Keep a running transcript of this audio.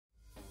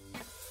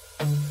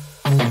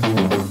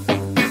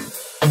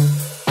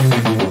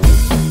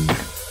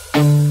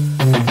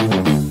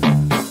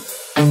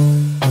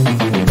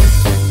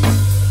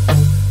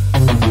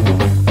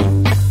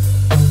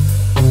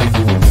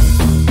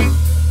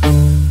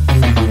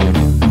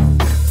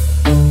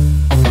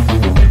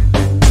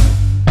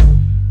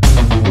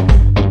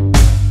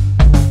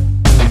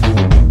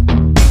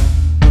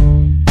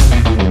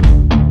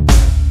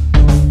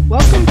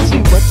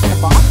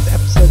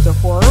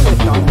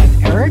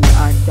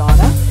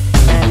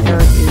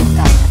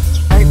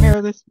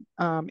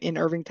in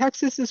Irving,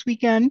 Texas this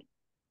weekend.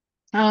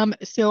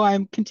 So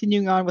I'm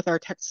continuing on with our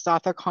Texas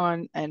Author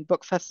Con and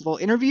Book Festival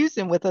interviews.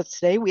 And with us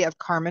today, we have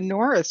Carmen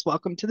Norris.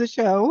 Welcome to the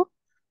show.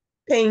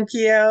 Thank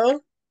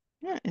you.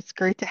 Yeah, it's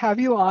great to have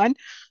you on.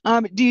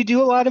 Do you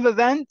do a lot of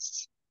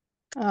events?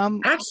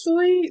 Um,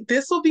 Actually,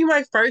 this will be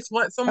my first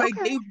one. So my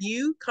okay,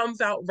 debut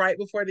comes out right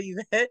before the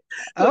event.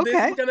 So this is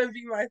okay, gonna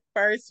be my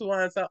first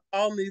one. So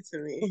all new to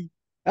me.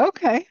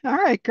 okay. All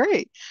right,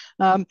 great.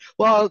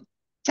 Well,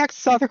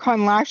 Texas Author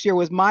Con last year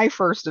was my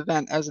first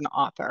event as an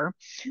author.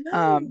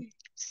 Um,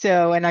 Nice.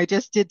 and I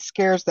just did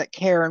Scares That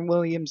Care in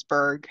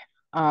Williamsburg.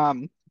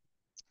 Um,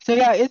 So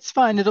yeah, it's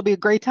fun. It'll be a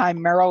great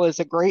time. Merrill is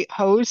a great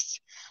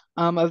host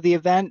of the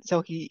event,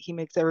 so he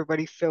makes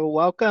everybody feel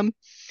welcome.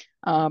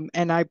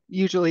 And I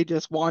usually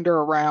just wander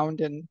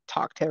around and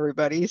talk to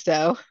everybody.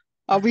 So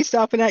I'll be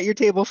stopping at your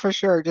table for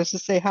sure, just to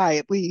say hi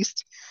at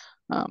least.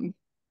 Um,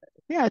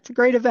 yeah, it's a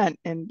great event,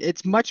 and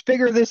it's much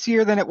bigger this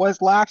year than it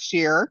was last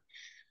year.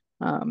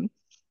 Um,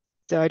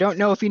 so I don't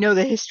know if you know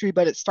the history,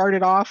 but it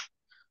started off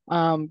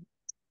um,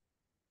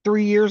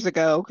 3 years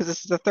ago, because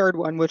this is the third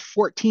one, with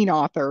 14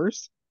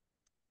 authors.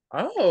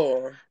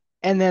 Oh,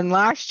 And then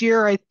last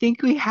year, I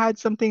think we had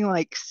something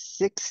like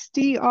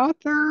 60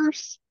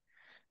 authors.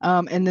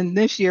 And then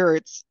this year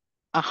it's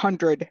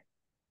 100-ish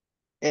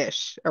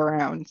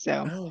around.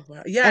 So, oh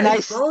wow. Yeah, and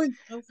it's growing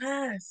so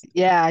fast.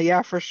 yeah,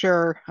 yeah, for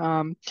sure.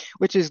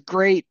 Which is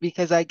great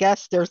because I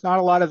guess there's not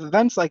a lot of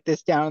events like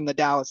this down in the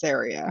Dallas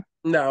area.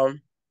 No,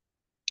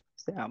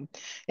 So,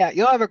 yeah,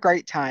 you'll have a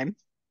great time.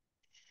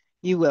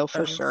 You will for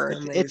that's sure.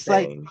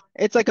 amazing.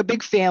 It's like a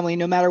big family,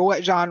 no matter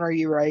what genre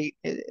you write.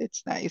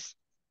 It's nice.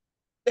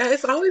 Yeah,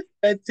 it's always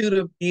good too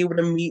to be able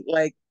to meet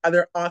like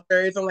other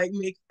authors and like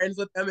make friends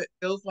with them. It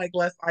feels like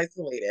less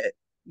isolated.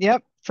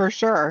 Yep, for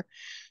sure.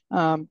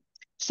 Um,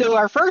 so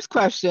our first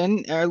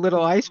question, our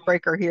little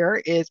icebreaker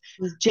here is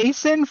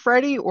Jason,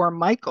 Freddie, or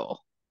Michael?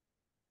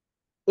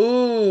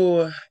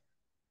 Ooh,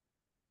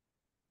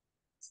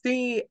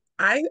 see,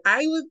 I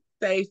would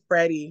say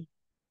Freddie.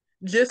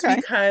 Just Okay.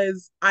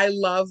 because I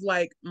love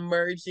like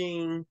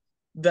merging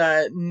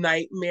the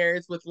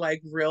nightmares with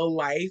like real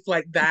life,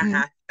 like that Mhm.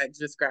 aspect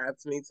just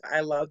grabs me. So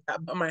I love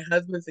that. But my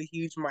husband's a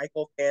huge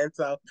Michael fan,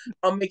 so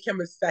I'll make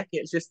him a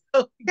second just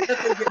so he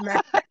doesn't get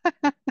mad.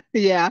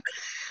 Yeah.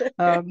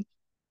 Um,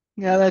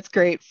 yeah, that's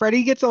great.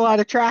 Freddie gets a lot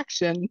of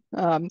traction.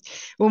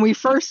 When we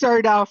first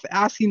started off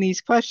asking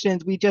these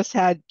questions, we just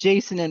had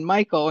Jason and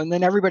Michael, and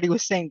then everybody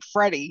was saying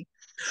Freddie.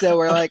 So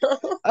we're like,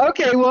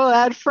 okay, we'll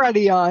add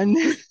Freddie on.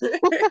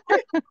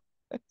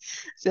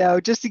 So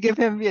just to give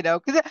him,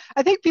 because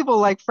I think people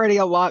like Freddie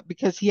a lot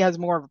because he has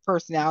more of a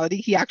personality.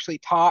 He actually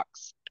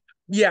talks,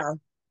 Yeah,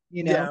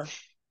 you know. yeah.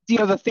 Do you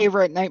have a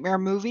favorite nightmare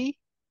movie?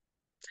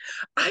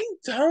 I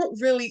don't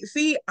really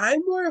see,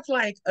 I'm more of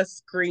like a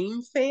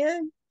Scream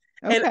fan.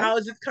 And Okay.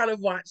 I'll just kind of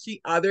watch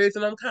the others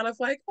and I'm kind of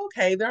like,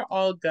 okay, they're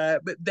all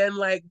good. But then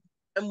like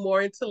I'm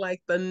more into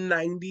like the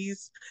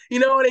 90s. You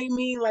know what I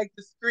mean? Like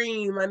the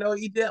Scream. I know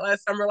what you did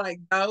last summer, like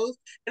those.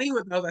 And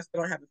even those I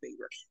still don't have a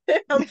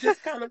favorite. I'm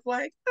just kind of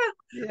like,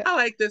 Yeah. I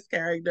like this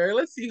character.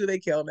 Let's see who they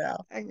kill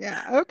now.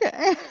 Yeah.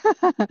 Okay.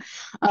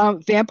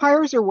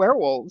 Vampires or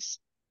werewolves?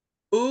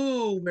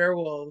 Ooh,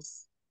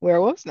 werewolves.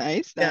 Werewolves.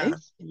 Nice. Yeah,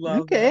 Nice.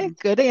 love Okay. them.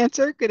 Good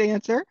answer. Good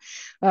answer.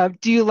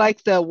 Do you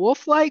like the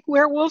wolf-like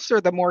werewolves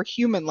or the more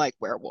human-like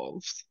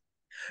werewolves?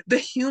 The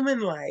human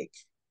like.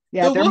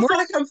 Yeah, The they're wolf more.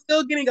 like I'm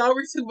still getting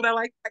over to, but I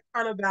like that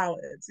kind of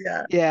balance.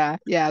 Yeah. Yeah,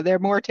 yeah, they're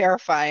more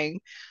terrifying.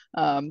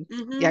 Yeah,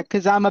 Hmm.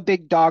 because I'm a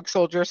big Dog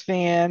Soldiers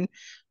fan,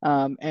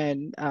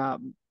 and uh,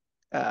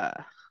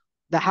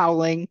 the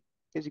Howling,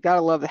 because you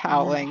gotta love the Hmm.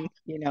 Howling,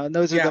 and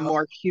those are the Yeah.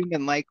 more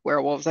human-like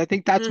werewolves. I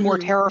think that's more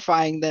Hmm.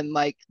 terrifying than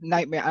like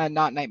Nightmare,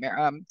 not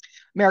Nightmare,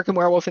 American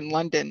Werewolf in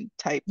London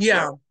type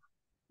Yeah. werewolf.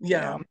 You Yeah.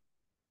 know,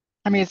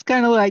 I mean, it's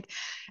kind of like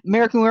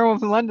American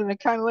Werewolf in London. And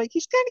kind of like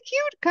he's kind of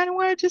cute. Kind of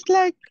want to just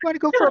like want to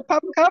go for a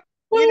pup cup.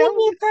 You Well, know?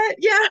 little pet.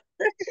 Yeah.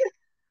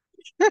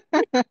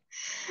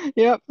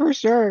 Yep, for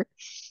sure.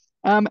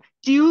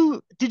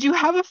 Did you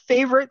have a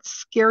favorite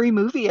scary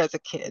movie as a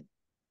kid?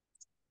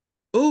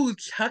 Ooh,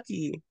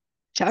 Chucky.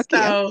 Chucky.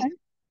 So Okay.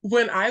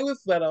 when I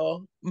was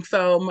little,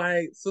 so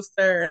my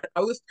sister,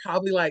 I was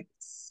probably like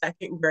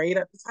second grade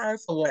at the time.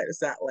 So what is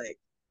that like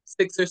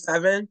 6 or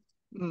 7?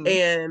 Mm.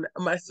 And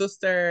my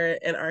sister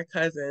and our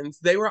cousins,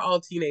 they were all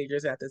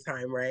teenagers at the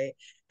time, right?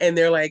 And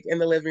they're like in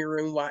the living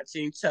room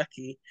watching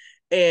Chucky.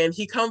 And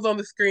he comes on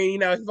the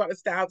screen, he's about to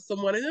stab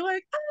someone, and they're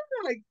like,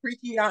 ah, like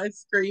freaking out and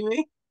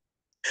screaming.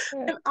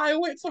 Yeah. And I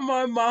went to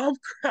my mom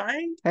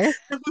crying Okay.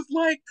 and was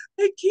like,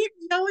 they keep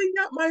yelling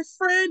at my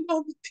friend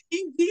on the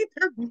TV.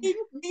 They're being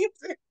mean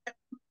to him.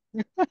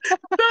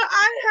 So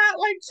I had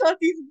like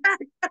Chucky's back.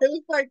 I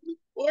was like, this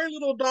poor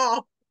little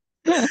doll.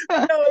 So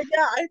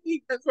yeah, I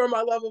think that's where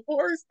my love of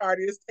horror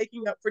started, is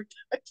taking up for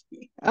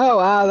Chucky. Oh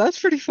wow, that's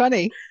pretty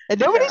funny. And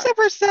nobody's Yeah,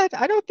 ever said,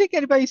 I don't think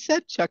anybody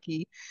said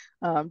Chucky,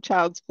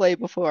 Child's Play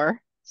before.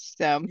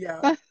 So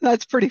yeah.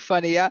 that's pretty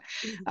funny.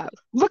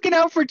 Looking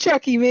out for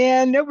Chucky,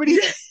 man. Nobody,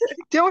 Yeah.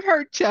 don't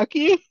hurt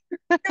Chucky.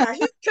 Yeah,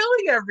 he's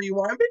killing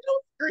everyone, but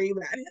don't scream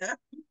at him.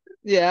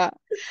 Yeah.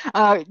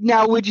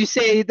 Now, would you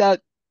say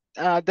that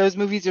those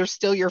movies are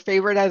still your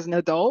favorite as an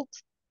adult?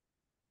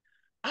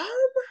 Um,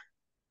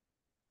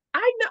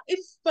 I know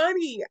it's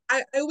funny.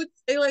 I would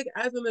say like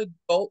as an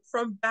adult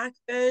from back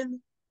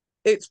then,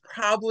 it's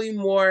probably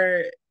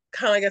more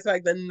kind of like I said,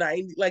 like the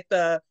 90, like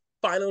the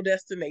Final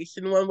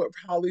Destination one would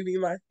probably be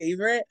my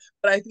favorite.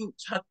 But I think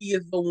Chucky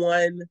is the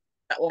one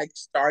that like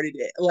started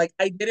it. Like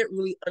I didn't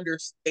really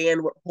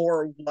understand what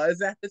horror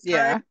was at the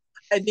time. Yeah.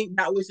 I think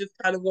that was just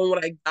kind of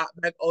when I got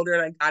back older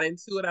and I got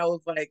into it, I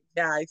was like,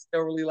 yeah, I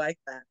still really like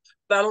that.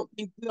 But I don't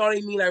think, you know what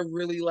I mean? I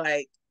really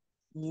like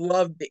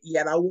loved it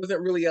yet. I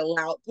wasn't really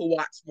allowed to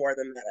watch more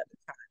than that at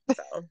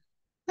the time. So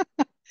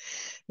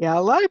Yeah,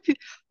 a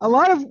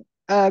lot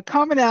of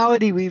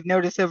commonality we've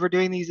noticed over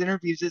doing these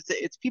interviews is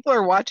that it's people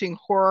are watching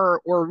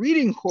horror or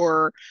reading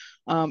horror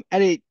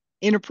at an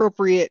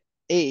inappropriate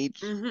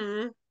age.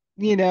 mm-hmm.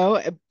 You know,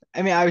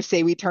 I mean, I would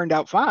say we turned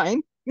out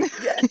fine.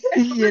 Yeah,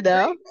 You we're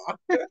know,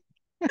 pretty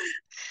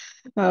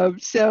long.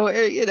 so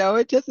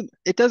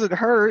it doesn't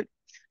hurt.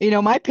 You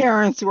know, my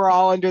parents were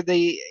all under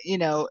the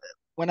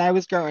when I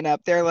was growing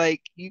up, they're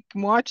like, you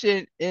can watch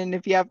it, and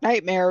if you have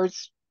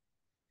nightmares,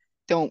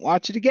 don't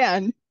watch it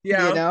again, you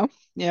Yeah, know?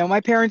 You know,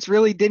 my parents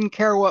really didn't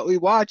care what we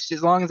watched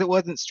as long as it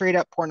wasn't straight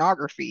up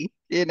pornography,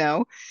 you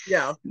know?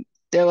 yeah.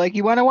 They're like,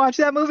 you want to watch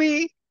that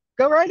movie?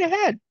 Go right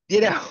ahead,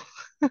 you know?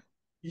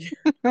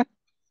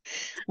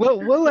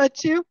 We'll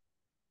let you.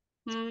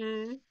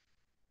 Mm-hmm.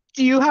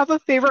 Do you have a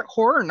favorite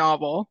horror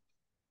novel?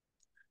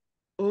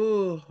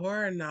 Ooh,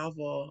 horror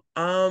novel.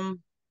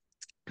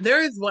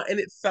 There is one, and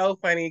it's so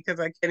funny because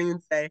I can't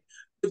even say.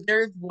 But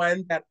there's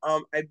one that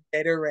I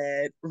better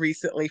read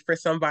recently for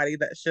somebody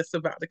that's just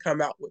about to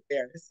come out with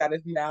theirs. That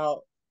is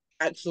now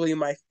actually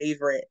my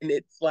favorite, and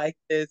it's like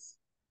this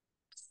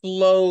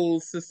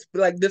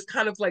like this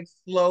kind of like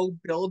slow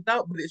build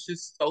up, but it's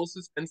just so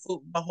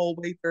suspenseful the whole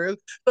way through.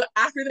 But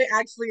after they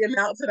actually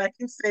announce it, I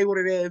can say what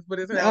it is, but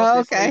it's now Oh,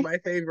 officially okay. my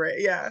favorite.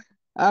 Yeah.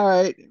 All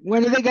right.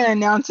 When are they going to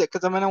announce it?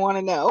 Because I'm going to want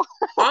to know.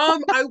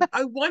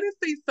 I want to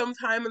say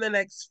sometime in the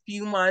next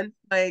few months,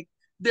 like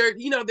they're,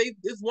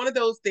 it's one of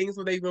those things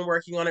where they've been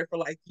working on it for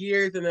like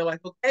years, and they're like,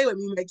 okay, let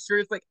me make sure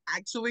it's like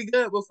actually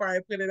good before I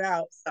put it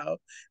out. So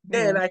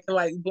then Yeah. I can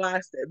like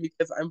blast it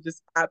because I'm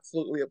just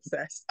absolutely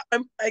obsessed.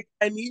 I'm like,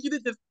 I need you to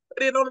just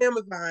put it on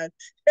Amazon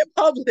and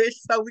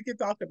publish so we can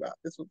talk about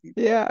this with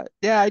people. Yeah.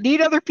 Yeah. I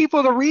need other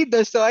people to read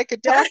this so I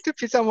could Yeah, talk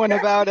to someone yeah.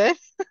 about it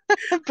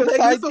Like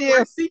this is besides a you.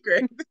 worst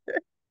secret.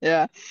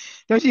 Yeah.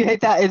 Don't you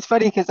hate that? It's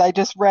funny because I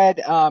just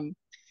read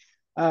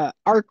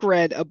Arc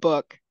read a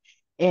book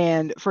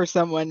and for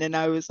someone and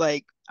I was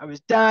like I was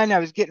done. I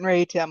was getting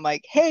ready to I'm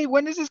like, "Hey,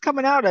 when is this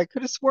coming out? I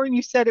could have sworn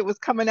you said it was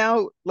coming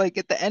out like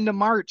at the end of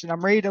March and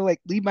I'm ready to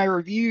like leave my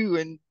review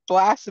and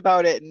blast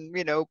about it and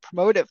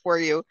promote it for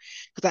you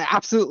because I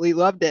absolutely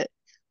loved it."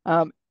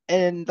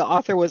 And the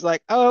author was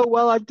like, "Oh,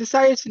 well, I've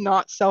decided to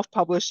not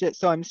self-publish it,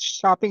 so I'm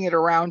shopping it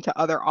around to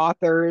other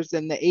authors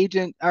and the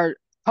agent or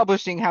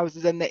publishing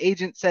houses." And the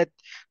agent said,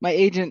 my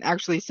agent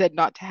actually said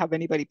not to have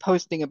anybody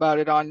posting about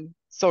it on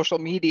social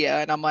media.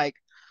 And I'm like,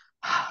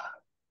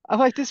 I'm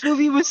like, this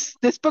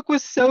book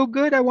was so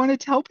good. I want to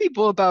tell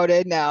people about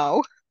it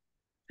now.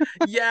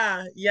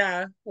 Yeah,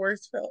 yeah.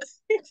 Worst feeling.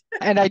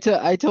 And I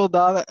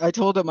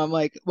told him, I'm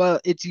like, well,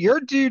 it's your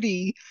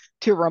duty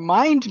to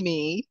remind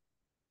me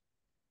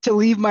to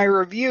leave my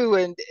review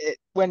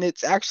when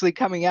it's actually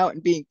coming out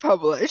and being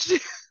published.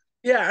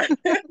 Yeah.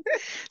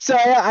 So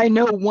I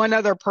know one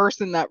other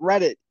person that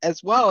read it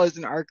as well as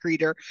an ARC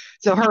reader.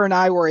 So her and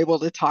I were able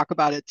to talk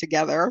about it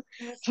together.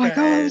 That's It's like,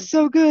 oh, it good. was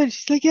so good.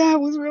 She's like, yeah, it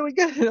was really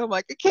good. And I'm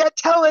like, I can't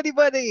tell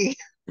anybody.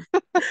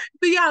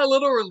 So yeah, a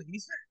little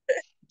relief.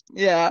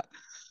 Yeah.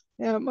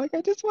 Yeah. I'm like,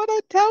 I just want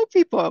to tell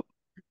people.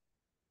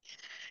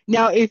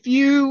 Now,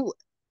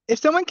 if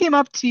someone came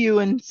up to you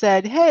and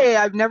said, hey,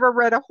 I've never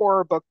read a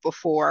horror book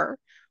before,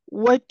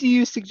 what do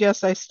you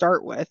suggest I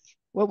start with?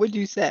 What would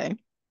you say?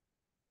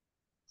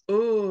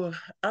 Ooh,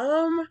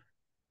 um,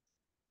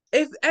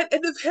 it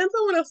depends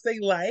on what else they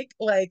like.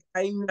 Like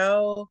I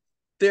know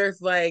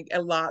there's like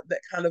a lot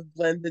that kind of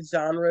blend the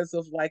genres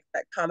of like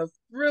that kind of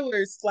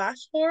thriller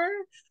slash horror.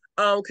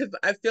 Because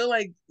I feel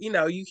like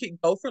you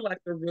could go for like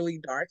the really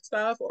dark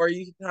stuff, or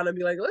you can kind of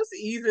be like, let's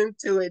ease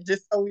into it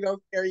just so we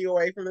don't scare you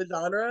away from the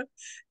genre.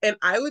 And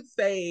I would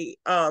say,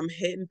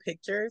 Hidden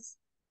Pictures,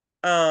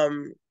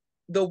 um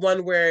the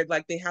one where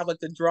like they have like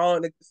the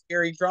drawing, like the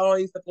scary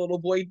drawings that the little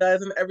boy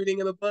does and everything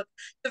in the book.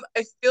 Because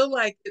I feel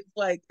like it's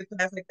like it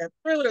has like that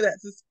thriller, that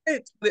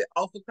suspense, but it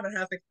also kind of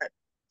has like that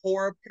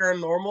horror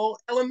paranormal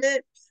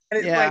element. And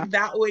it's Yeah. like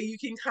that way you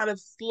can kind of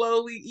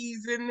slowly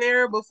ease in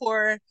there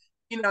before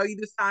you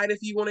decide if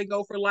you want to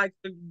go for like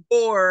the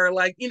gore, or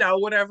like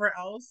whatever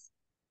else.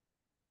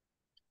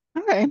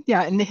 Okay.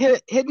 Yeah. And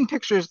the Hidden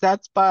Pictures,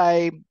 that's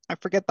by, I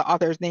forget the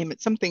author's name.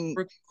 It's something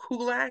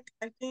Kulak,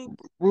 I think.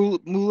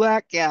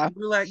 Mulak. Yeah.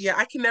 Kulak, yeah,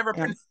 I can never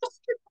Yeah. pronounce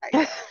it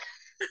right.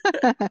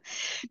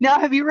 Now,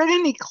 have you read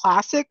any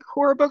classic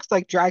horror books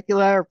like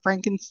Dracula or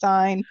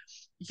Frankenstein?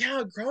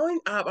 Yeah, growing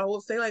up, I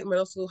would say like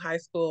middle school, high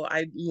school,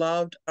 I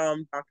loved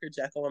Dr.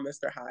 Jekyll and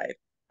Mr. Hyde.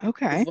 It's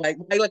Okay.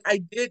 like I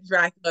did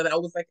Dracula. That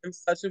was like in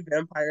such a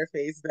vampire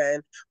phase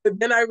then. But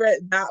then I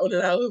read that one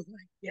and I was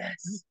like,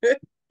 yes. I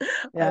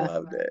Yeah.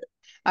 loved it.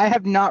 I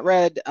have not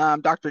read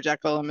Dr.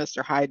 Jekyll and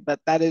Mr. Hyde, but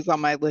that is on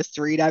my list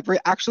to read. I've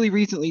actually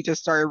recently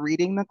just started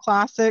reading the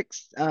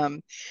classics.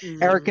 Eric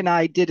Mm. and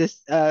I did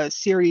a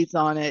series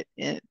on it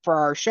for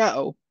our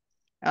show,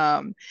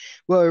 um,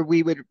 where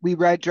we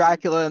read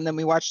Dracula and then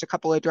we watched a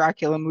couple of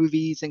Dracula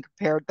movies and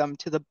compared them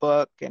to the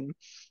book, and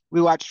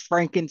we watched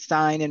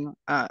Frankenstein and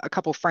a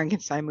couple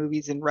Frankenstein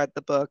movies and read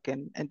the book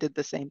and did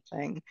the same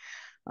thing.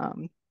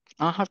 Um,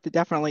 I'll have to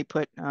definitely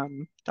put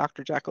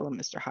Dr. Jekyll and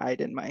Mr.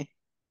 Hyde in my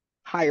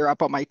higher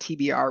up on my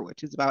TBR,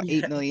 which is about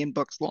 8 Yeah. million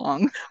books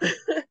long.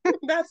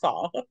 That's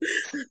all.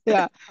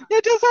 Yeah,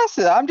 it just has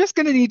to. I'm just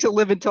going to need to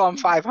live until I'm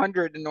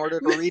 500 in order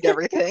to read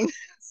everything.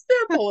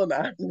 Simple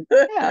enough.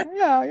 Yeah,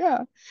 yeah,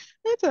 yeah.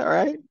 That's all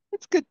right.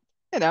 It's good.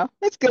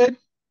 It's good.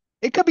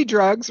 It could be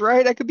drugs,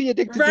 right? I could be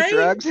addicted to Right?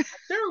 drugs.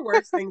 There are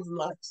worse things in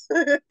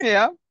life.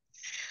 Yeah.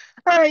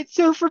 All right.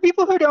 So for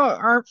people who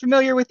aren't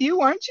familiar with you,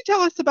 why don't you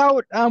tell us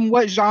about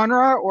what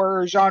genre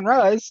or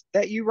genres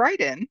that you write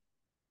in?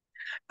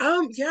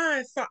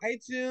 Yeah, so I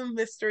do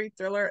mystery,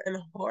 thriller, and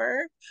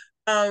horror.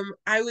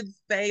 I would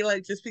say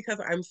like just because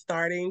I'm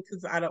starting,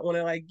 because I don't want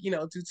to like,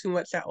 do too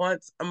much at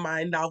once.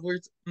 My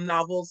novels,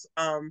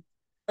 at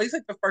least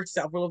like the first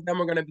several of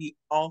them are gonna be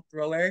all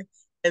thriller.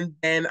 And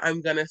then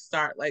I'm gonna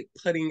start like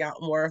putting out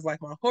more of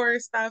like my horror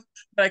stuff.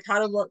 But I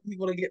kind of want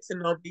people to get to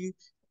know me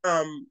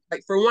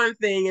like for one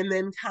thing and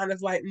then kind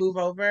of like move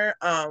over.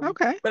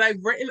 Okay. But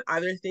I've written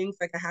other things,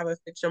 like I have a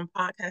fiction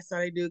podcast that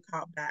I do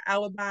called Bad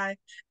Alibi,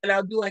 and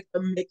I'll do like a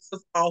mix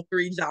of all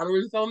three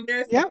genres on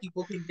there so Yeah.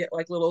 people can get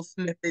like little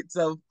snippets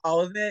of all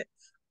of it.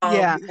 Yeah. But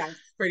yeah,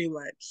 that's pretty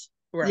much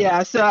where I'm Yeah.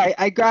 at. So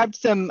I grabbed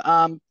some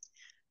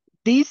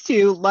these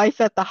two, Life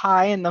at the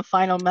High and The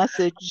Final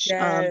Message.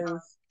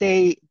 Yes,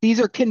 These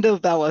are Kindle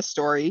Vella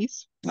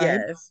stories, right?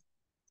 yes.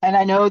 And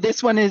I know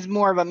this one is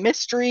more of a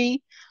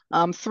mystery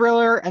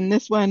thriller, and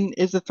this one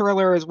is a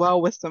thriller as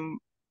well with some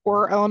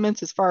horror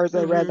elements, as far as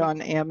I read Hmm.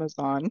 on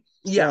Amazon.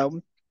 Yeah.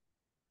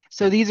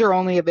 So these are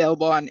only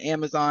available on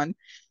Amazon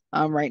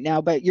right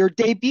now. But your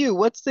debut,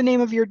 what's the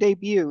name of your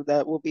debut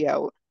that will be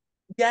out?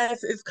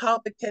 Yes, it's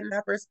called The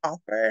Kidnapper's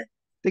Offer.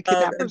 The And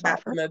Kidnapper's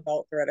that's Offer. an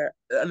adult thriller.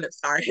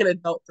 Sorry, an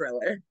adult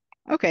thriller.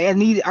 Okay,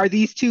 and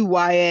these two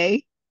YA,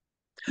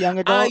 young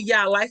adult?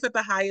 Yeah, Life at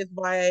the Highest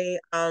YA.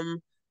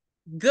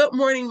 Good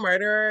Morning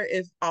Murderer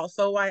is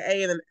also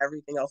YA, and then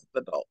everything else is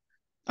adult.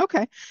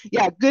 Okay.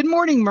 Yeah, Good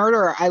Morning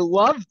Murder. I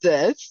love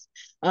this.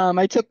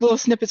 I took little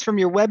snippets from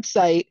your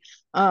website.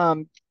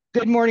 Um,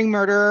 Good Morning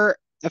Murder,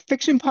 a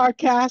fiction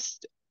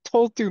podcast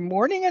told through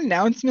morning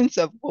announcements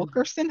of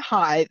Wilkerson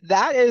High.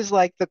 That is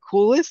like the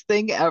coolest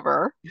thing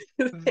ever.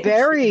 Thank you.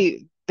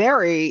 Very,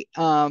 very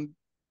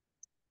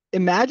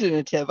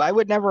imaginative. I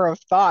would never have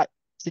thought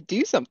to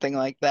do something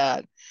like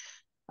that.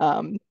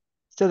 Um,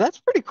 so that's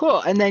pretty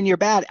cool. And then your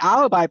Bad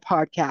Alibi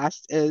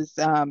podcast is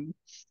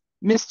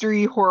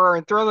mystery, horror,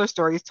 and thriller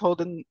stories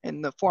told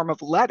in the form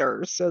of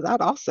letters. So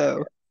that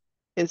also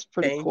is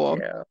pretty Thank cool.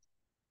 you.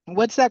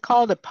 What's that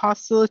called?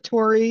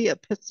 Epistolatory?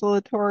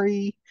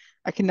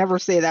 I can never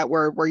say that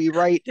word, where you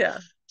write Yeah.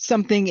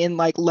 something in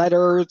like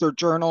letters or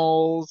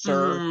journals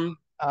or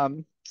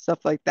Mm,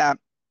 stuff like that.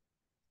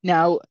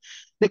 Now,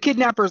 the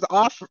kidnapper's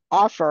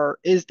offer,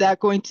 is that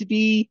going to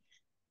be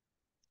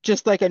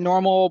just like a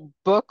normal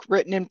book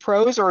written in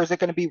prose, or is it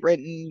going to be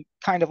written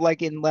kind of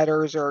like in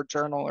letters or a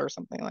journal or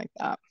something like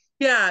that?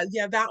 yeah,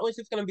 yeah, that one's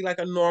just gonna be like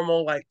a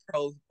normal like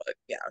prose book.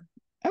 Yeah.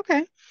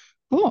 Okay,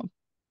 cool.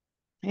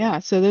 Yeah,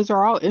 so those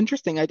are all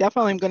interesting. I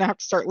definitely am going to have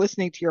to start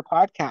listening to your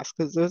podcast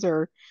because those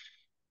are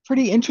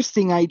pretty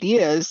interesting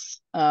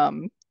ideas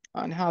on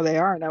how they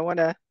are, and I want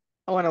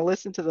to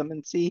listen to them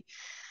and see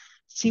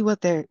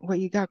what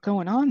you got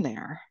going on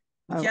there.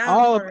 I'm Yeah,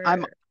 all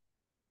I'm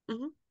for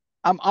mhm.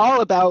 I'm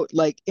all about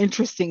like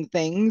interesting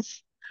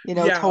things,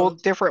 Yeah,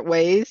 told different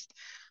ways.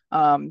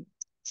 Um,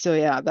 so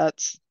yeah,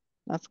 that's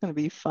going to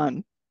be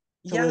fun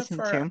to yeah, listen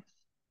for to.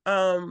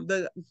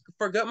 the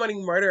for Good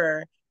Morning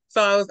Murderer.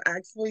 So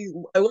I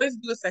wanted to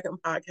do a second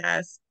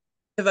podcast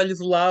because I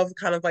just love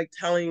kind of like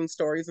telling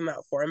stories in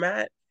that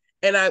format.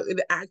 And it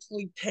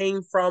actually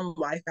came from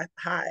Life at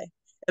the High.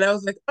 And I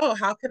was like, oh,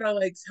 how can I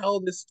like tell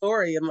this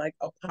story in like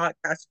a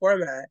podcast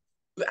format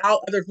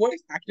without other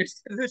voice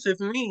actors? Because it's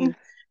just me.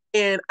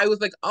 And I was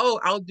like, oh,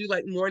 I'll do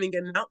like morning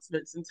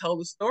announcements and tell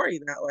the story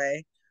that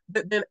way.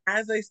 But then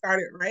as I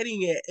started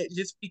writing it, it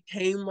just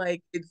became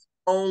like its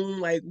own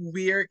like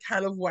weird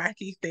kind of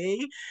wacky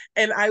thing.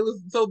 And I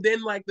was so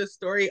then like the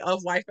story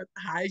of Life at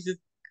the Highs just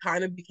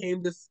kind of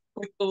became this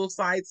quick little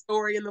side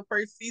story in the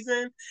first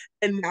season.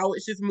 And now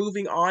it's just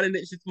moving on and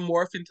it's just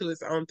morphed into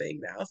its own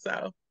thing now.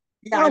 So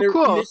yeah, Oh, and it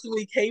cool.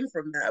 initially came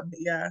from that. But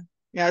yeah.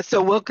 Yeah,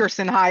 so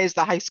Wilkerson High is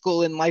the high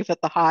school in Life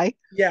at the High.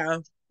 Yeah.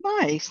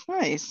 Nice,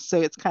 nice.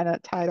 So it's kind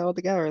of tied all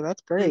together.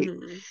 That's great.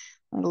 Hmm.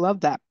 I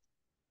love that.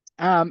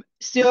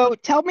 So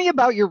tell me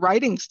about your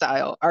writing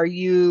style. Are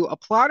you a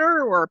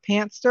plotter or a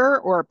pantser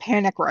or a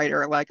panic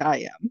writer like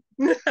I am?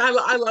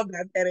 I love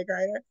that panic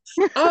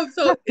writer.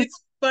 So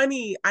it's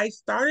funny. I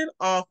started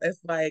off as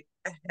like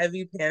a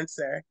heavy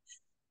pantser,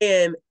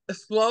 and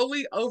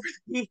slowly over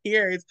the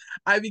years,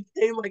 I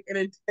became like an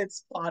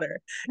intense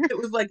plotter. It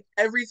was like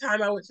every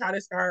time I would try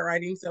to start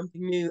writing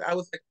something new, I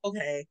was like,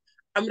 okay,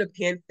 I'm gonna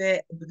pants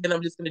it, but then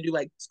I'm just gonna do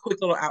like this quick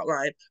little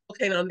outline.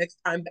 Okay, now next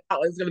time the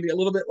outline is gonna be a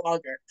little bit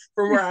longer.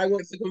 From where I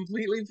went to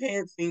completely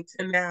pantsing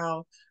to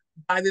now,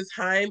 by the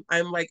time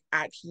I'm like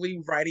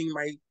actually writing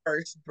my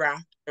first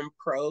draft in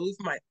prose,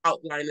 my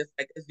outline is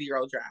like a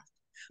zero draft.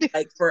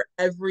 Like for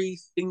every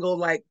single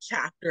like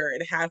chapter,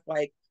 it has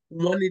like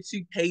 1 to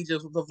 2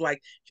 pages of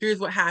like, here's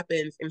what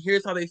happens, and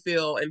here's how they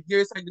feel, and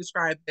here's how I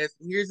describe this,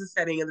 and here's the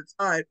setting and the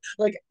time.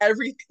 Like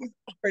everything's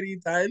already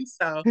done.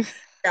 So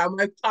yeah,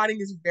 my plotting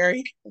is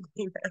very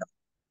heavy now.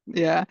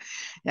 Yeah.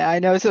 Yeah, I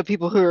know some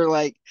people who are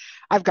like,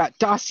 I've got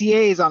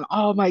dossiers on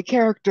all my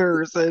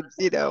characters and,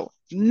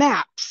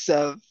 maps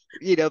of,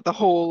 the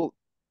whole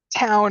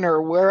town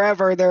or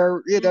wherever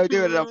they're, doing it.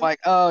 I'm Mm-hmm. like,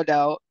 oh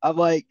no. I'm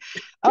like,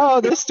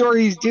 oh, this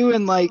story's due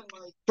in like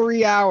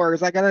 3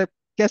 hours.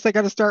 Guess I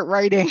gotta start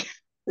writing.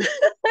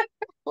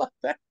 Love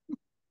that.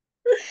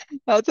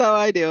 That's how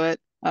I do it.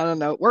 I don't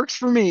know. It works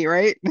for me,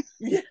 right?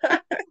 Yeah.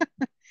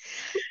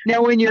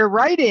 Now, when you're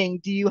writing,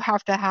 do you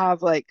have to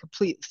have like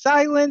complete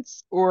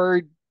silence,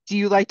 or do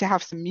you like to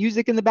have some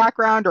music in the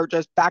background, or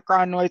just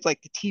background noise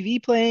like the TV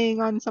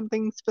playing on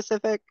something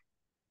specific?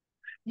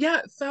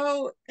 Yeah.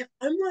 So if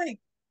I'm like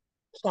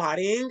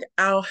plotting,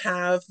 I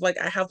have like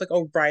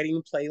a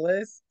writing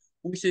playlist,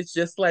 which is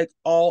just like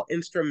all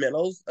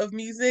instrumentals of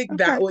music.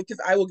 That Okay. way,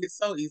 because I will get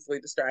so easily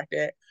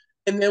distracted.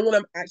 And then when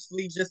I'm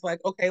actually just like,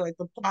 okay, like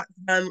the plot's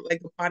done,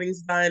 like the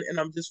plotting's done, and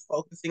I'm just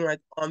focusing like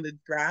on the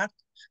draft,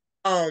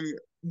 um,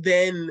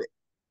 then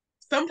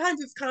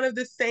sometimes it's kind of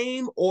the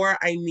same, or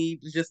I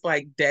need just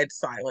like dead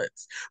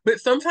silence. But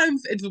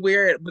sometimes it's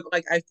weird, but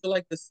like I feel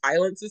like the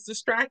silence is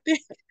distracting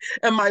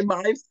and my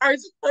mind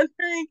starts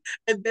wandering.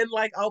 And then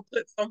like I'll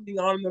put something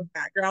on in the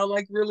background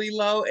like really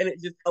low and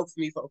it just helps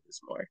me focus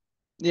more.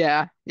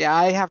 Yeah. Yeah.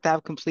 I have to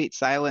have complete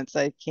silence.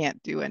 I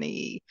can't do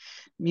any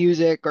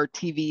music or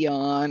TV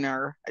on,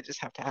 or I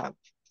just have to have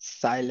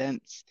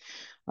silence.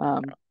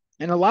 Um,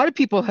 and a lot of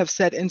people have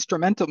said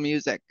instrumental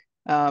music,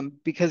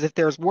 because if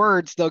there's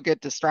words, they'll get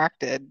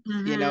distracted,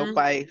 Mm-hmm.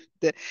 by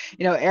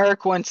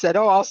Eric once said,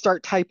 "Oh, I'll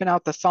start typing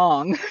out the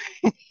song."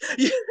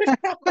 Yeah,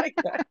 I like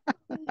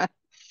that.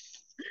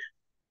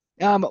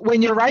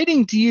 When you're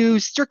writing, do you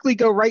strictly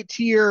go right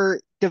to your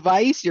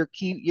device, your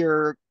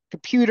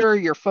computer,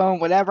 your phone,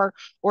 whatever,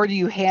 or do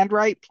you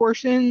handwrite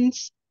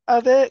portions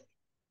of it?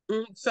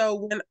 So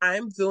when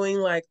I'm doing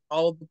like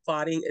all the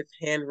plotting, it's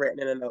handwritten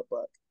in a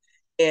notebook.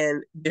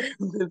 And there's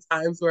been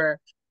times where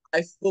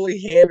I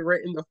fully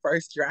handwritten the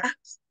first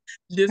draft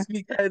just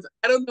because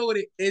I don't know what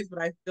it is,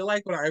 but I feel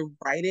like when I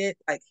write it,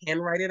 like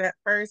handwrite it at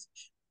first,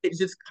 it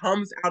just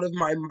comes out of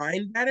my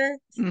mind better.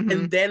 Hmm.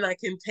 And then I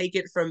can take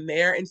it from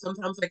there. And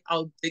sometimes like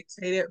I'll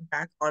dictate it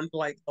back onto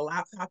like the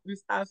laptop and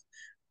stuff.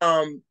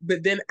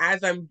 But then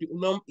as I'm doing,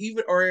 no,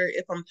 even or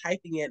if I'm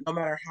typing it, no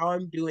matter how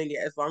I'm doing it,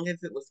 as long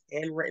as it was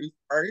handwritten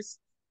first,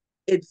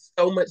 it's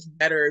so much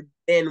better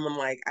than when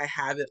like I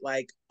have it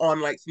like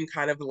on like some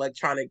kind of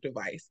electronic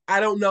device.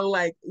 I don't know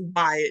like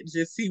why it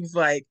just seems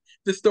like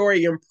the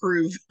story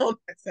improves on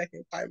that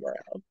second time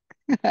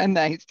around.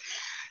 Nice.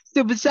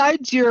 So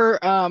besides your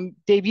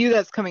debut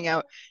that's coming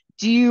out,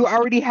 do you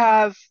already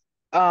have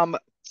um,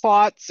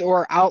 thoughts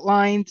or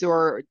outlines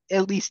or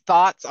at least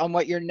thoughts on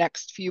what your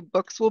next few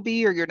books will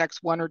be or your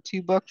next one or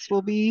two books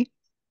will be?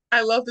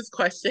 I love this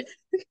question.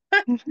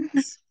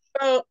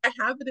 So I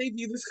have the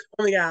debut that's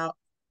coming out.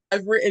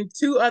 I've written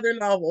two other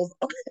novels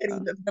already Uh,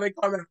 that's gonna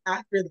come out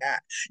after that.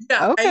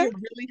 Yeah, I okay.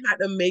 really had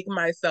to make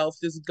myself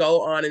just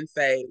go on and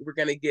say, we're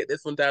gonna get this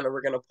one done and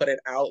we're gonna put it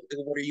out.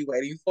 Like, what are you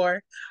waiting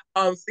for?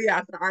 So yeah,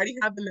 so I already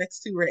have the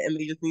next two written.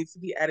 They just need to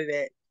be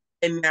edited.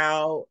 And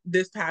now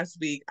this past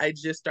week, I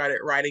just started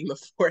writing the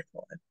fourth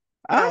one.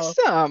 So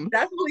Awesome.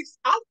 definitely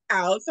stopped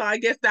out. So I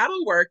guess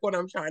that'll work when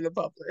I'm trying to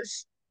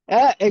publish.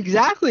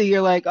 Exactly.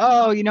 You're like,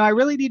 oh, I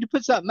really need to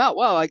put something out.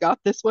 Well, I got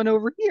this one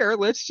over here.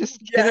 Let's just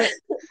get Yeah.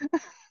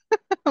 it.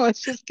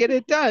 Let's just get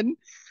it done.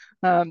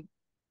 Um,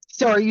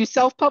 so are you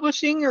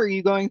self-publishing or are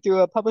you going through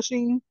a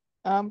publishing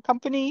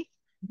company?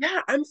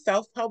 Yeah, I'm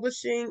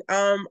self-publishing.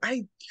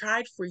 I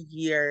tried for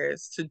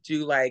years to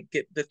do like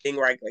get the thing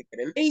where I like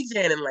get an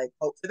agent and like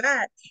hope for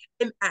that.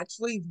 And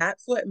actually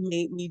that's what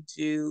made me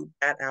do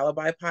that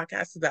Alibi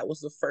podcast. So that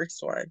was the first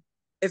one.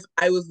 Is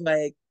I was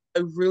like,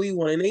 I really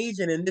want an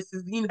agent, and this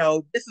is,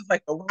 this is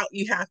like the route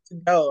you have to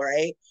go,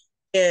 right?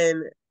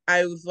 And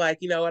I was like,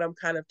 you know what, I'm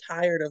kind of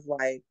tired of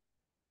like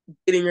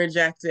getting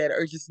rejected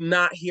or just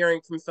not hearing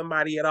from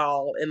somebody at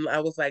all. And I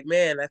was like,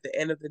 man, at the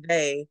end of the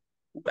day,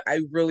 what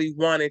I really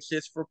want is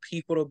just for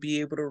people to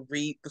be able to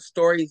read the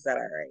stories that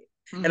I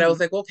write. And I Hmm. was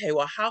like, okay,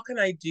 well, how can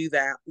I do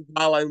that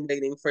while I'm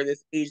waiting for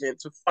this agent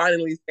to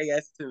finally say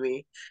yes to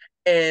me?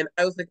 And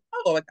I was like,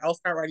 oh, like I'll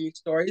start writing these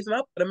stories and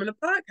I'll put them in a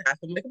podcast.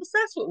 I'm like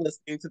obsessed with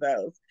listening to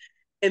those.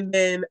 And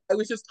then I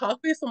was just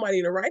talking to somebody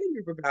in a writing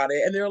group about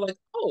it, and they were like,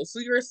 "Oh, so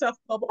you're a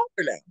self-published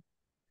author now?"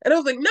 And I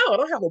was like, "No, I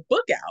don't have a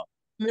book out."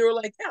 And they were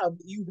like, "Yeah,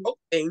 but you wrote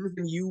things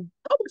and you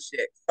published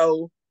it,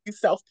 so you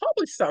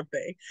self-published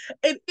something."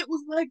 And it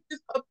was like this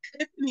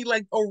epiphany,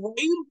 like a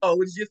rainbow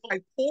was just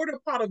like poured a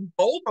pot of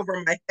gold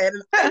over my head,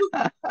 and I was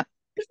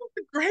this was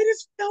the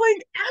greatest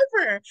feeling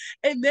ever.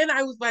 And then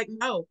I was like,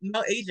 no,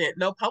 no agent,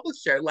 no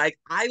publisher. Like,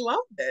 I love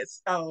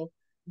this. So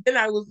then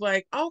I was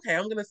like, okay,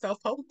 I'm gonna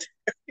self-publish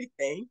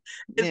everything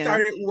and Yeah.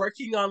 started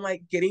working on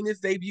like getting this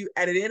debut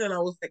edited. And I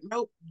was like,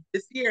 nope,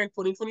 this year in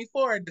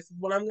 2024, this is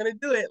when I'm gonna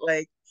do it.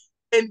 Like,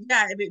 and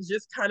yeah, and it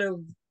just kind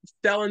of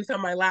fell into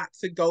my lap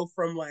to go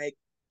from like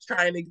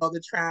trying to go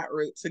the trad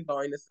route to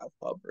going the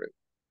self-pub route.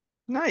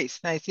 Nice,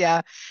 nice.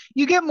 Yeah.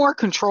 You get more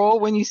control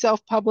when you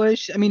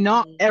self-publish. I mean,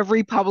 not Mm,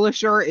 every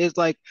publisher is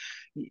like,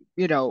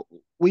 you know,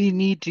 we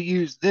need to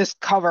use this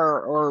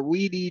cover or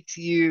we need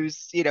to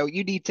use, you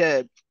need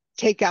to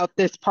take out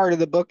this part of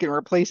the book and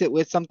replace it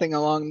with something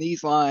along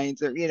these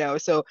lines or,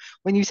 so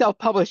when you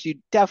self-publish, you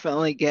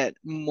definitely get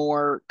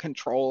more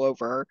control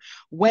over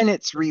when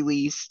it's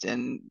released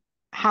and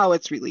how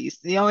it's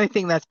released. The only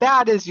thing that's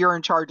bad is you're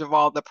in charge of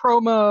all the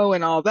promo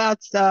and all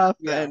that stuff.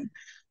 yeah, And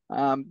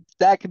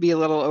that could be a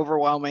little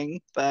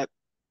overwhelming, but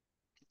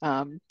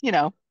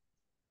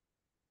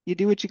you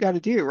do what you got to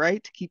do,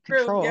 right? To keep true,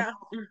 control. yeah.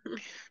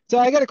 So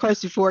I got a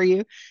question for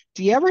you.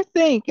 Do you ever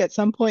think at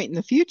some point in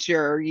the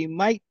future you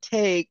might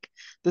take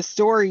the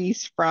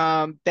stories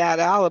from Bad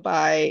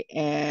Alibi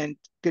and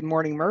Good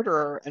Morning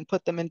Murderer and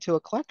put them into a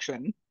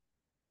collection?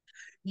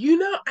 You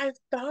know, I've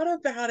thought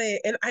about it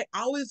and I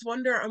always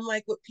wonder, I'm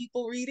like, would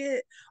people read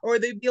it? Or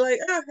they'd be like,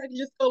 I can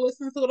just go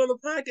listen to it on the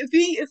podcast.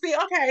 See,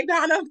 okay, no,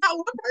 no, not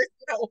one person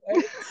that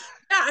way.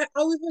 Yeah, I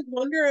always like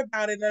wonder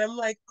about it. And I'm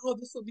like, oh,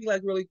 this would be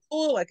like really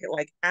cool. I could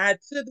like add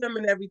to them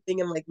and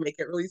everything and like make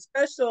it really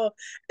special.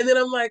 And then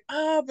I'm like,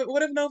 oh, but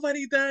what if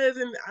nobody does?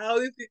 And I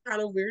always get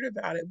kind of weird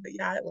about it. But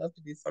yeah, I'd love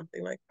to do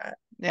something like that.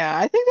 Yeah,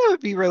 I think that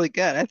would be really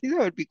good. I think that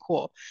would be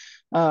cool.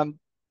 Um,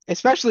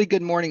 Especially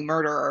Good Morning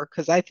Murderer,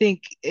 because I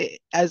think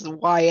as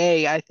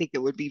YA, I think it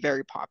would be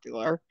very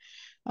popular.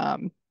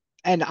 Um,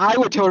 and I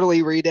would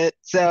totally read it.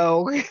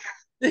 So,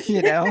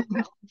 you know,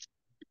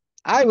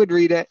 I would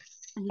read it.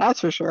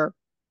 That's for sure.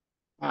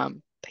 But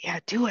yeah,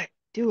 do it.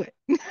 Do it.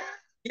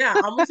 Yeah,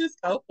 I'm gonna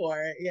just go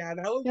for it. Yeah,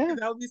 Yeah.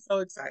 that would be so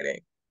exciting.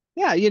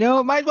 Yeah,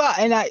 it might well.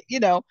 And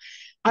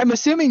I'm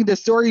assuming the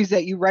stories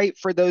that you write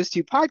for those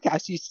two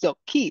podcasts you still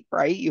keep,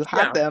 right? You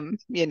have Yeah,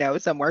 them,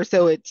 somewhere.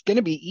 So it's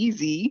gonna be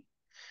easy.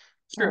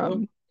 true.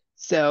 Um,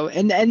 so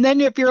and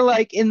then if you're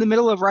like in the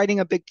middle of writing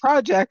a big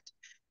project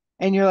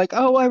and you're like,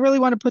 oh, I really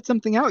want to put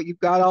something out, you've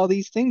got all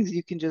these things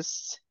you can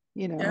just,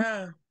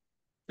 Yeah.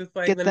 Just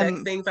like get the next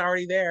them. thing's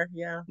already there.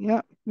 Yeah.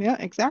 Yeah, yeah,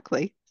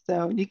 exactly.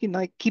 So you can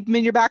like keep them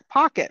in your back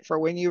pocket for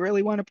when you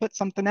really want to put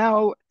something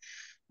out.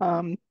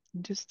 Um,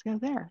 just go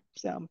there.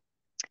 So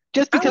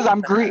just I because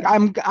love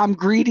that. I'm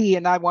greedy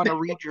and I want to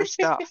read your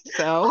stuff.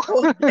 So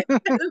I'm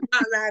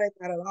not mad at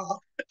that at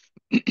all.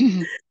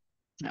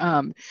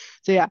 um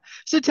so yeah.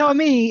 So tell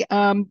me,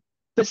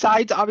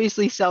 besides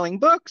obviously selling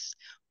books,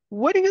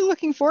 what are you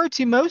looking forward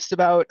to most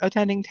about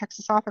attending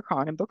Texas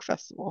AuthorCon and Book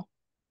Festival?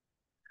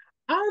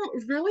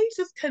 Really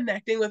just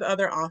connecting with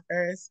other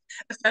authors,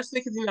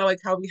 especially because like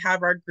how we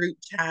have our group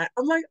chat.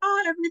 I'm like,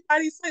 oh,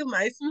 everybody's so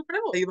nice and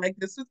friendly. Like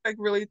this is like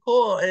really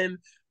cool. And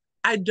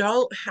I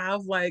don't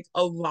have like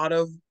a lot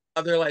of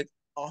other like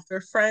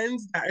author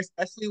friends that are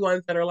especially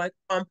ones that are like,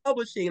 I'm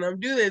publishing and I'm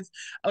doing this.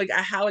 Like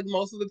I have like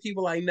most of the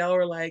people I know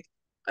are like,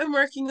 I'm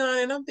working on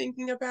it, I'm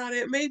thinking about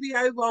it. Maybe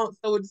I won't.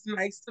 So it's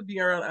nice to be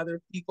around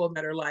other people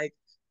that are like,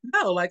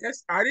 no, like I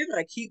started and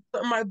I keep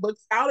putting my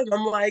books out and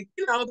I'm like,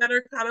 that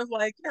are kind of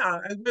like, yeah,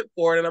 I went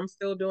for it and I'm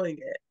still doing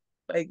it.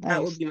 Like that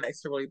would Nice. be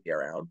nice to really be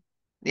around.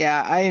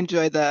 Yeah, I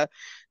enjoy the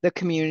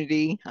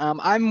community.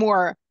 I'm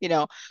more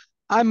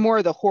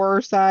the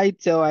horror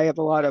side, so I have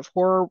a lot of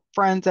horror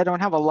friends. I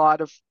don't have a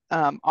lot of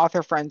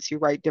author friends who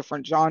write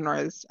different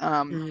genres.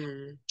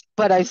 Mm,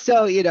 But I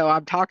still,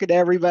 I'm talking to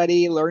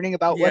everybody, learning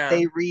about what yeah,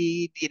 they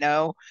read.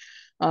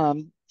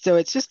 So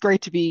it's just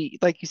great to be,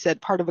 like you said,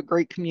 part of a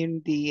great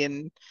community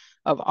and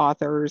of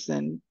authors.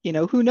 And,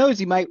 who knows,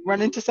 you might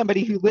run into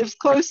somebody who lives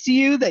close to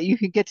you that you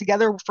could get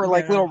together for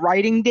like yeah. little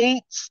writing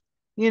dates,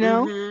 you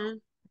know, Mm-hmm.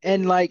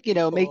 and like, Be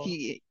make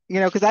cool.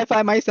 because I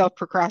find myself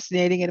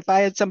procrastinating. And if I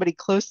had somebody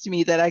close to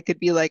me that I could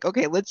be like,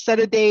 okay, let's set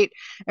a date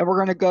and we're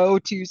going to go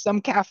to some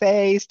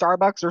cafe,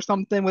 Starbucks or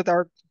something with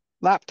our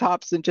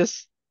laptops and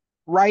just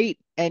write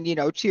and,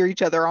 cheer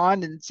each other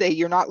on and say,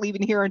 you're not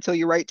leaving here until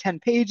you write 10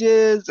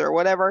 pages or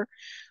whatever.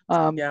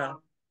 Um, Yeah.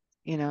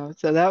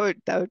 so that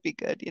would be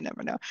good. You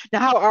never know.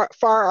 Now,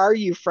 far are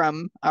you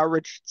from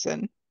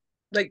Richardson?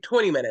 Like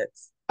 20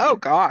 minutes. Oh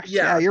gosh,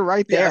 yeah, Yeah. you're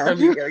right Yeah, it's there.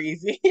 gonna be very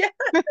easy.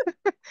 Yeah.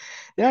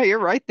 Yeah, you're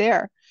right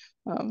there.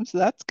 So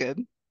that's good.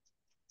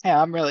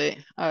 Yeah,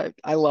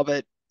 I love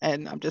it,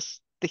 and I'm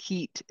just the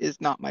heat is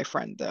not my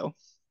friend though.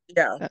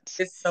 Yeah, That's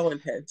it's so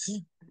intense.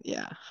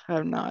 yeah,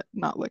 I'm not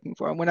looking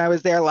for them. When I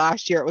was there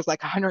last year, it was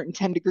like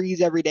 110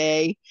 degrees every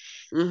day.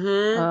 Hmm.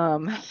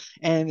 Um,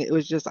 and it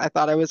was just I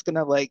thought I was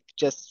gonna like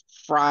just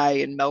fry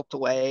and melt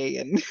away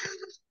and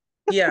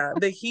Yeah,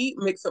 the heat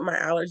mixed with my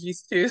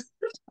allergies too.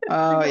 They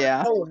oh go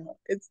yeah. so well.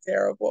 It's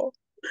terrible.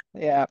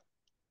 Yeah.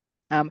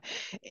 Um,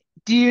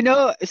 do you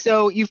know,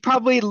 so you've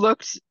probably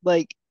looked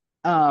like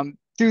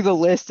through the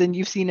list and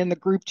you've seen in the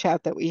group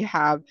chat that we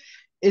have.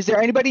 Is there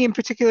anybody in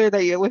particular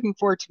that you're looking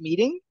forward to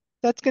meeting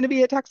that's going to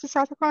be at Texas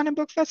AuthorCon and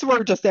Book Festival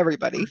or just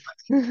everybody?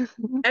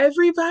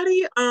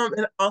 Everybody,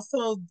 and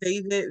also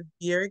David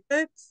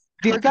Viergetz.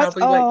 Dear I'm guts?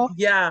 probably like, Oh,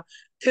 yeah,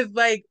 because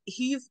like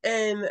he's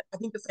in, I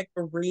think it's like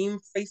the Ream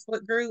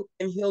Facebook group,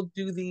 and he'll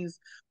do these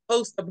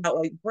posts about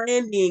like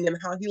branding and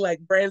how he like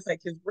brands like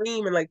his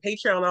Ream and like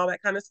Patreon and all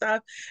that kind of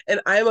stuff.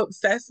 And I'm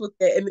obsessed with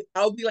it. And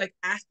I'll be like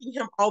asking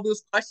him all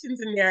those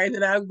questions in there. And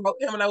then I wrote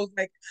him and I was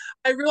like,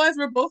 I realized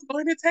we're both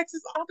going to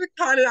Texas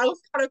AuthorCon, and I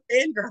was kind of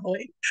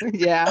fangirling.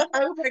 yeah. I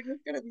was like,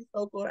 it's gonna be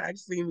so cool to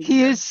actually meet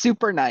He is him.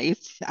 super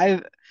nice.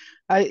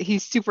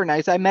 He's super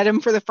nice. I met him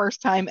for the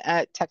first time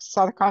at Texas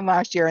AuthorCon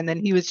last year, and then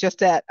he was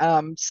just at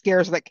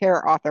Scares That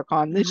Care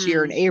AuthorCon this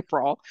year in Hmm.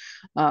 April.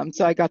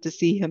 So I got to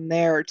see him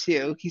there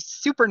too. He's a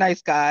super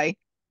nice guy,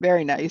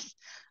 very nice,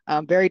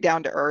 very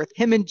down to earth.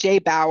 Him and Jay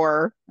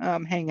Bauer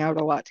hang out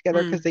a lot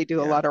together because Mm, they do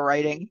a yeah. lot of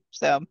writing.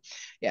 So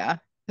yeah,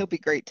 he'll be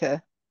great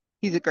to.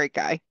 He's a great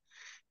guy.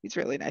 He's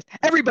really nice.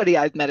 Everybody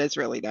I've met is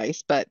really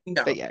nice, but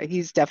Yeah. yeah,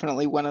 he's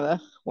definitely one of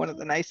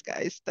the nice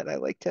guys that I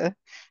like to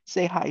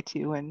say hi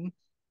to and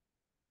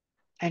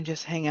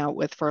just hang out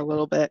with for a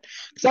little bit.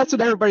 Because that's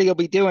what everybody will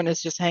be doing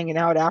is just hanging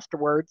out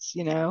afterwards,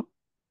 I kind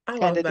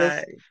love of just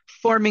that.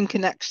 forming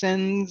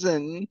connections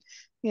and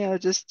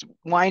just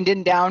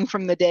winding down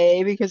from the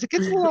day because it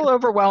gets a little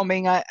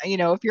overwhelming.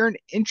 If you're an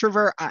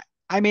introvert,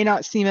 I may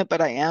not seem it,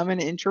 but I am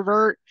an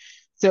introvert.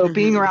 So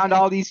being Hmm. around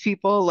all these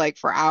people like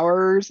for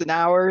hours and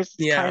hours,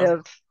 it's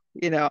kind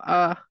Yeah.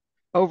 of,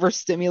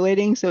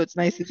 overstimulating. So it's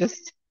nice to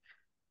just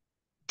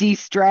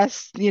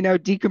de-stress,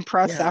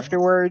 decompress Yeah.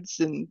 afterwards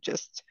and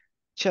just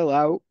chill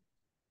out.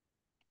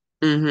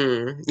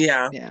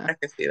 Yeah. Yeah. I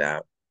can see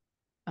that.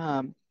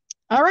 Um,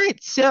 all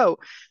right. So,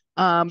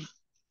 um,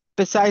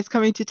 besides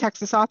coming to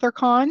Texas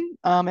AuthorCon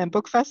and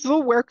Book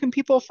Festival, where can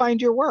people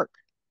find your work?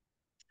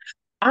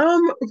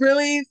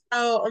 Really,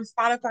 so on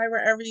Spotify,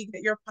 wherever you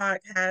get your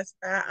podcast,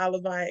 Bad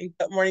Alibi and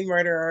Good Morning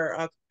Murder are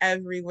up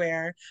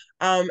everywhere.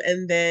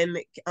 And then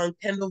on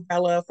Kindle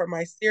Vella for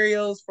my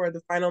serials for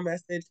The Final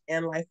Message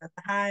and Life at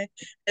the High.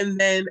 And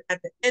then at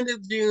the end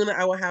of June,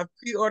 I will have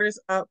pre-orders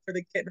up for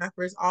The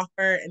Kidnapper's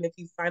Offer. And if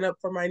you sign up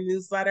for my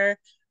newsletter,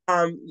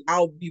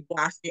 I'll be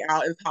blasting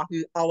out and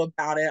talking all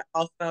about it.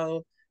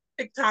 Also,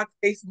 TikTok,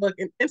 Facebook,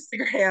 and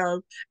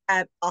Instagram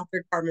at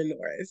Author Carmen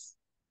Norris.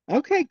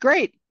 Okay,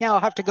 great. Yeah,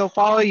 I'll have to go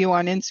follow you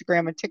on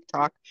Instagram and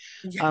TikTok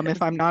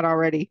if I'm not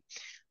already.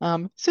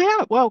 So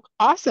yeah, well,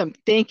 awesome.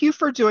 Thank you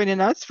for joining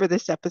us for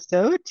this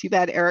episode. Too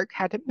bad Eric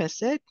had to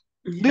miss it.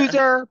 Yeah.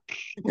 Loser.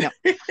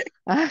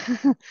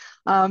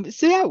 No.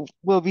 So yeah,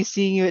 we'll be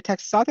seeing you at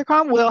Texas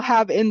AuthorCon. We'll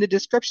have in the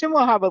description,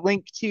 we'll have a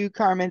link to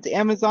Carmen's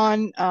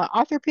Amazon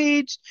author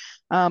page,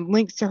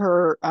 links to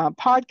her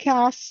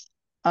podcast.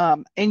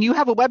 And you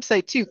have a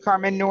website too,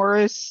 Carmen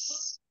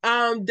Norris.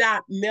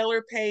 Dot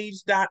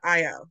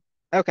millerpage.io.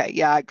 Okay,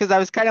 yeah, because I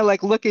was kind of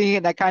like looking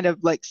and I kind of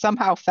like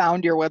somehow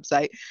found your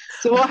website.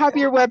 So we'll have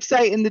your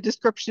website in the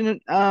description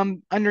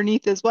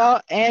underneath as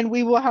well. And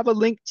we will have a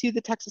link to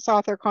the Texas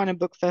AuthorCon and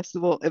Book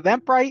Festival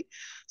Eventbrite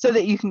so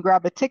that you can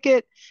grab a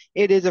ticket.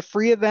 It is a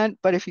free event,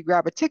 but if you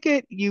grab a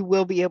ticket, you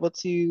will be able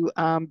to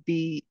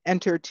be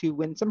entered to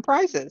win some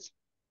prizes.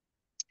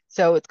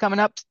 So it's coming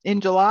up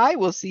in July.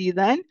 We'll see you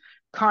then.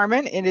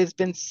 Carmen, it has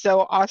been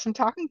so awesome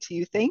talking to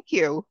you. Thank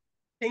you.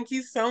 Thank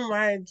you so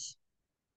much.